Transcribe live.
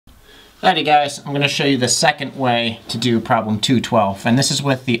Alrighty guys, I'm going to show you the second way to do problem 212, and this is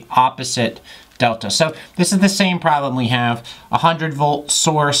with the opposite delta. So this is the same problem we have. 100 volt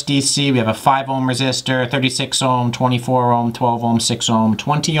source DC, we have a 5 ohm resistor, 36 ohm, 24 ohm, 12 ohm, 6 ohm,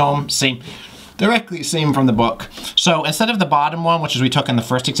 20 ohm, directly same from the book. So instead of the bottom one, which is we took in the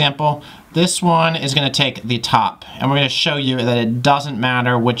first example, this one is going to take the top, and we're going to show you that it doesn't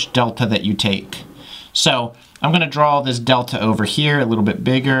matter which delta that you take. So I'm going to draw this delta over here a little bit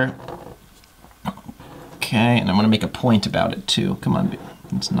bigger. Okay, and I'm going to make a point about it too. Come on,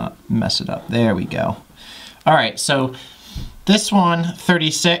 let's not mess it up. There we go. All right, so this one,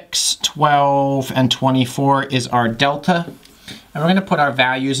 36, 12, and 24 is our delta. And we're going to put our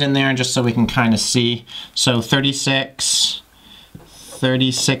values in there just so we can kind of see. So 36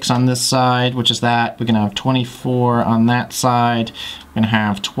 on this side, which is that. We're going to have 24 on that side. We're going to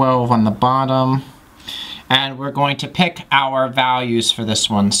have 12 on the bottom. And we're going to pick our values for this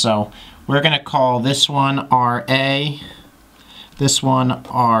one. So we're going to call this one RA, this one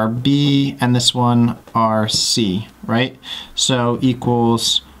RB, and this one RC, right? So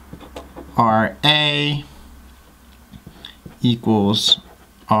equals RA equals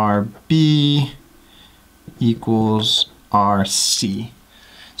RB equals RC.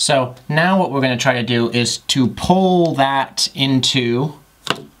 So now what we're going to try to do is to pull that into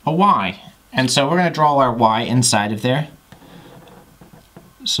a Y. And so we're going to draw our Y inside of there.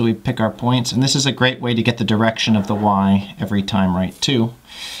 So we pick our points, and this is a great way to get the direction of the Y every time, right, too.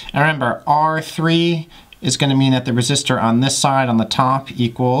 And remember, R3 is going to mean that the resistor on this side on the top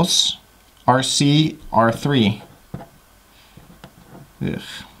equals RC, R3. Ugh,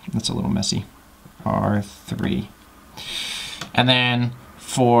 that's a little messy. R3. And then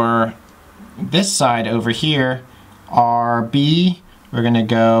for this side over here, RB, we're going to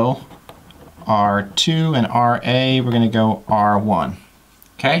go R2, and RA, we're going to go R1.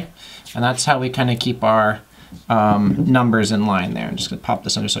 Okay, and that's how we kind of keep our numbers in line there. I'm just going to pop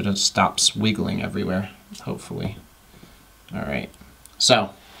this under so it just stops wiggling everywhere, hopefully. All right,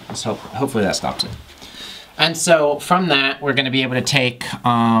 so let's hopefully that stops it. And so from that, we're going to be able to take,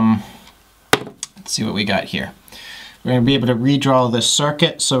 let's see what we got here. We're going to be able to redraw this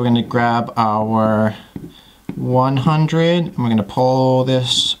circuit, so we're going to grab our 100, and we're going to pull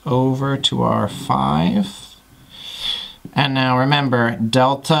this over to our 5. And now remember,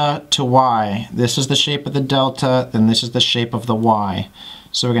 delta to Y. This is the shape of the delta, then this is the shape of the Y.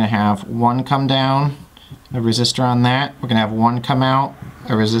 So we're going to have 1 come down, a resistor on that. We're going to have 1 come out,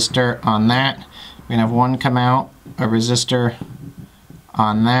 a resistor on that. We're going to have 1 come out, a resistor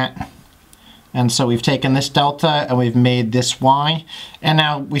on that. And so we've taken this delta and we've made this Y. And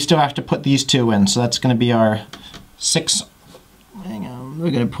now we still have to put these 2 in. So that's going to be our 6. Hang on,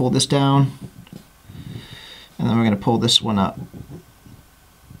 we're going to pull this down. And then we're going to pull this one up.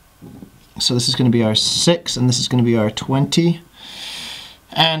 So this is going to be our 6, and this is going to be our 20.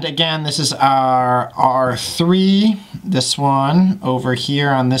 And again, this is our R3, this one over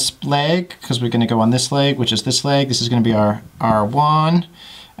here on this leg, because we're going to go on this leg, which is this leg. This is going to be our R1,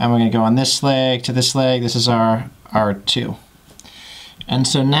 and we're going to go on this leg to this leg. This is our R2. And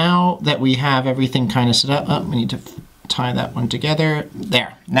so now that we have everything kind of set up, we need to tie that one together.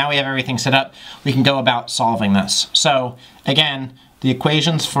 There. Now we have everything set up. We can go about solving this. So again, the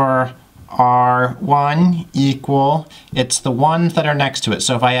equations for R1 equal, it's the ones that are next to it.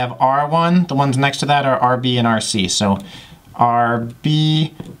 So if I have R1, the ones next to that are RB and RC. So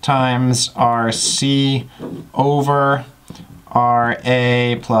RB times RC over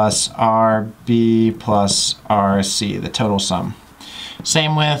RA plus RB plus RC, the total sum.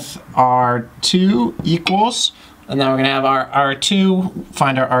 Same with R2 equals, and then we're going to have our R2,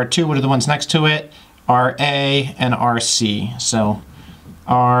 find our R2, what are the ones next to it? RA and RC. So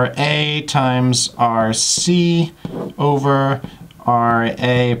RA times RC over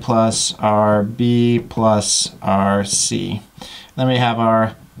RA plus RB plus RC. Then we have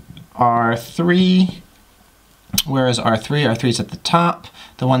our R3. Where is R3? R3 is at the top.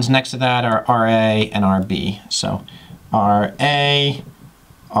 The ones next to that are RA and RB. So RA,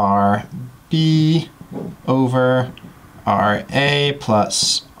 RB over RA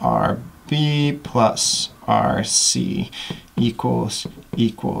plus RB plus RC equals.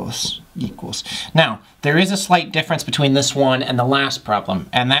 Now, there is a slight difference between this one and the last problem,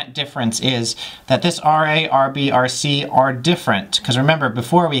 and that difference is that this RA, RB, RC are different, because remember,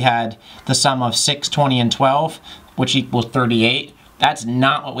 before we had the sum of 6, 20, and 12, which equals 38. That's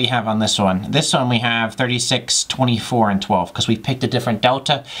not what we have on this one. This one we have 36, 24, and 12 because we picked a different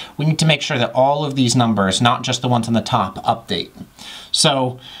delta. We need to make sure that all of these numbers, not just the ones on the top, update.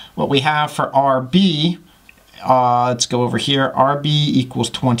 So what we have for RB let's go over here. RB equals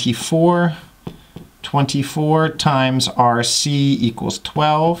 24. 24 times RC equals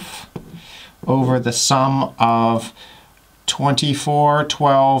 12 over the sum of 24,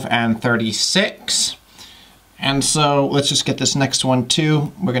 12, and 36. And so let's just get this next one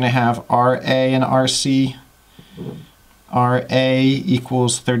too. We're going to have RA and RC. RA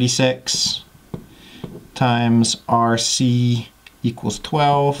equals 36 times RC equals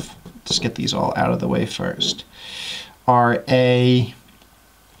 12. Let's get these all out of the way first. RA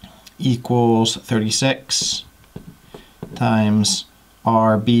equals 36 times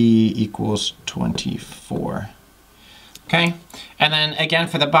RB equals 24. Okay, and then again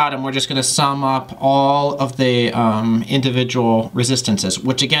for the bottom, we're just going to sum up all of the individual resistances,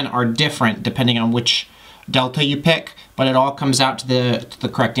 which again are different depending on which delta you pick, but it all comes out to the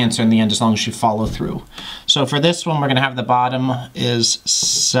correct answer in the end as long as you follow through. So for this one, we're going to have the bottom is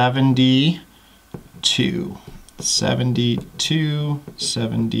 72. 72,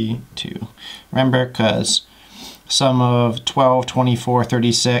 72. Remember, because sum of 12, 24,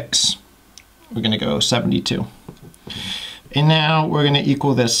 36, we're going to go 72. And now we're going to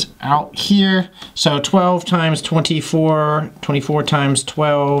equal this out here. So 12 times 24, 24 times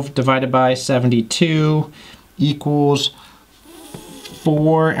 12 divided by 72 equals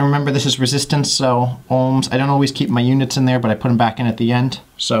 4. And remember, this is resistance, so ohms. I don't always keep my units in there, but I put them back in at the end.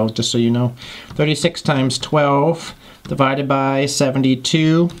 So just so you know, 36 times 12 divided by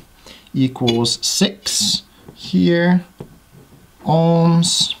 72 equals 6 here,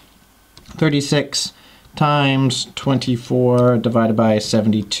 ohms. 36 times 24 divided by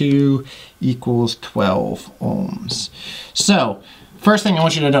 72 equals 12 ohms. So, first thing I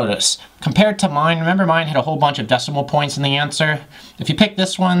want you to notice, compared to mine, remember mine had a whole bunch of decimal points in the answer? If you pick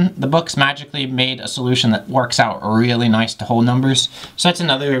this one, the book's magically made a solution that works out really nice to whole numbers. So that's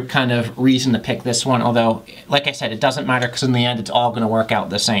another kind of reason to pick this one, although, like I said, it doesn't matter because in the end it's all going to work out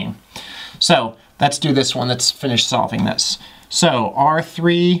the same. So, let's do this one. Let's finish solving this. So,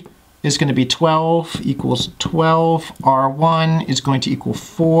 R3 is going to be 12 equals 12. R1 is going to equal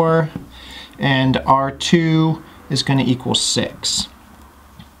 4. And R2 is going to equal 6.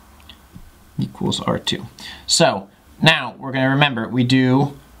 Equals R2. So now we're going to remember, we're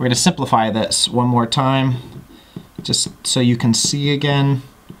going to simplify this one more time, just so you can see again.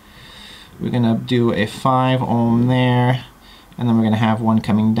 We're going to do a 5 ohm there, and then we're going to have one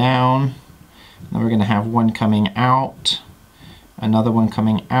coming down, and then we're going to have one coming out, another one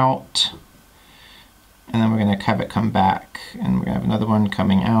coming out, and then we're going to have it come back, and we're going to have another one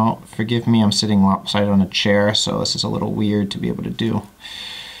coming out. Forgive me, I'm sitting lopsided on a chair, so this is a little weird to be able to do.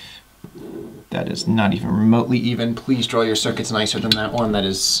 That is not even remotely even. Please draw your circuits nicer than that one. That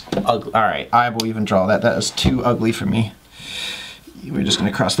is ugly. All right, I will even draw that. That is too ugly for me. We're just going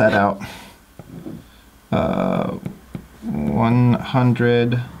to cross that out.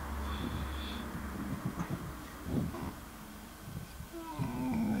 100.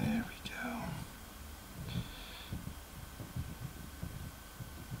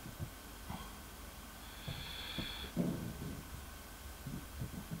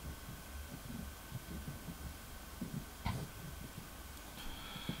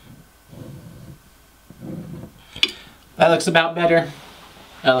 That looks about better.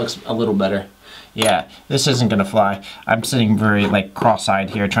 That looks a little better. Yeah, this isn't gonna fly. I'm sitting very like cross-eyed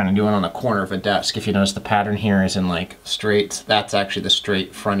here trying to do it on the corner of a desk. If you notice, the pattern here is in like straights. That's actually the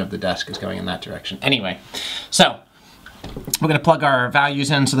straight front of the desk is going in that direction. Anyway, so we're gonna plug our values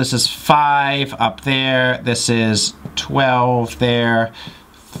in. So this is 5 up there. This is 12 there.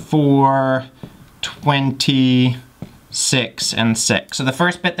 4, 20, 6, and 6. So the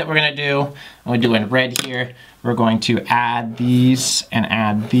first bit that we're gonna do, and we do in red here, we're going to add these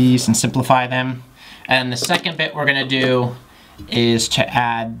and simplify them. And the second bit we're gonna do is to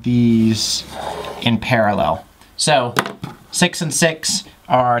add these in parallel. So 6 and 6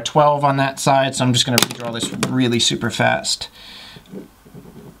 are 12 on that side, so I'm just gonna redraw this really super fast.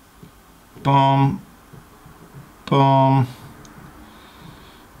 Boom, boom,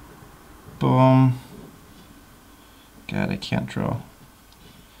 boom. God, I can't draw.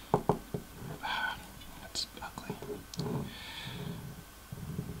 That's ugly.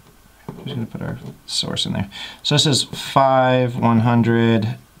 I'm just gonna put our source in there. So this is 5,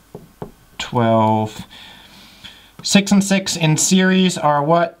 100, 12. 6 and 6 in series are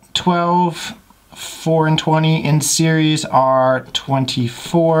what? 12. 4 and 20 in series are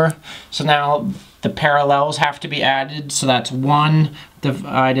 24. So now the parallels have to be added. So that's 1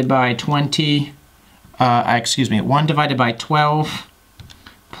 divided by 20. 1 divided by 12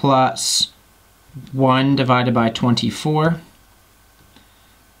 plus 1 divided by 24,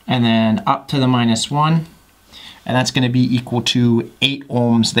 and then up to the minus 1. and that's going to be equal to 8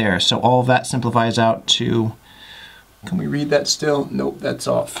 ohms there. So all of that simplifies out to, can we read that still? Nope, that's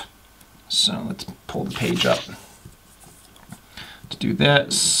off. So let's pull the page up. To do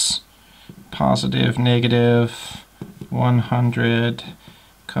this, positive, negative, 100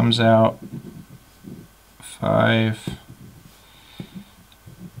 comes out 5,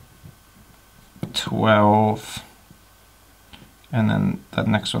 12, and then the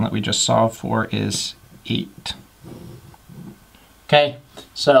next one that we just solved for is 8. Okay,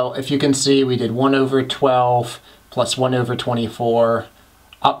 so if you can see, we did 1 over 12 plus 1 over 24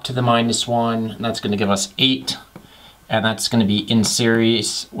 up to the -1, and that's going to give us 8. And that's going to be in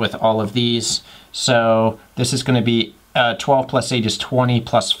series with all of these. So this is going to be 12 plus 8 is 20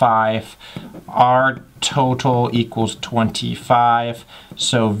 plus 5. Our total equals 25.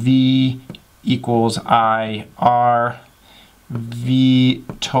 So V equals IR. V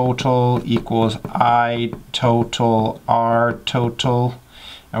total equals I total R total.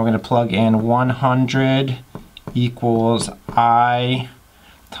 And we're going to plug in 100 equals I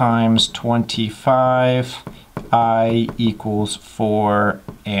times 25. I equals 4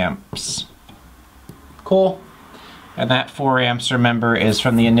 amps. Cool. And that 4 amps, remember, is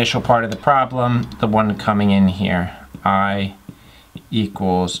from the initial part of the problem, the one coming in here. I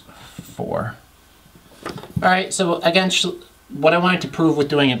equals 4. All right, so again, what I wanted to prove with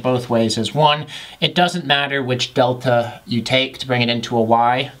doing it both ways is, one, it doesn't matter which delta you take to bring it into a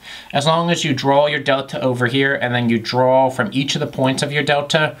Y. As long as you draw your delta over here and then you draw from each of the points of your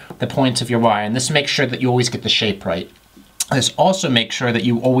delta, the points of your Y. And this makes sure that you always get the shape right. This also makes sure that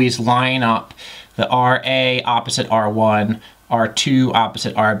you always line up the RA opposite R1, R2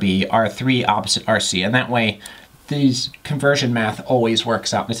 opposite RB, R3 opposite RC. And that way, these conversion math always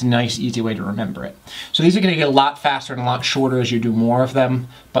works out. It's a nice, easy way to remember it. So these are going to get a lot faster and a lot shorter as you do more of them,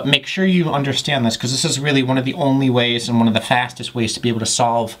 but make sure you understand this, because this is really one of the only ways and one of the fastest ways to be able to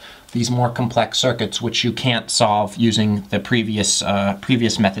solve these more complex circuits, which you can't solve using the previous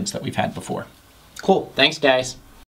methods that we've had before. Cool. Thanks, guys.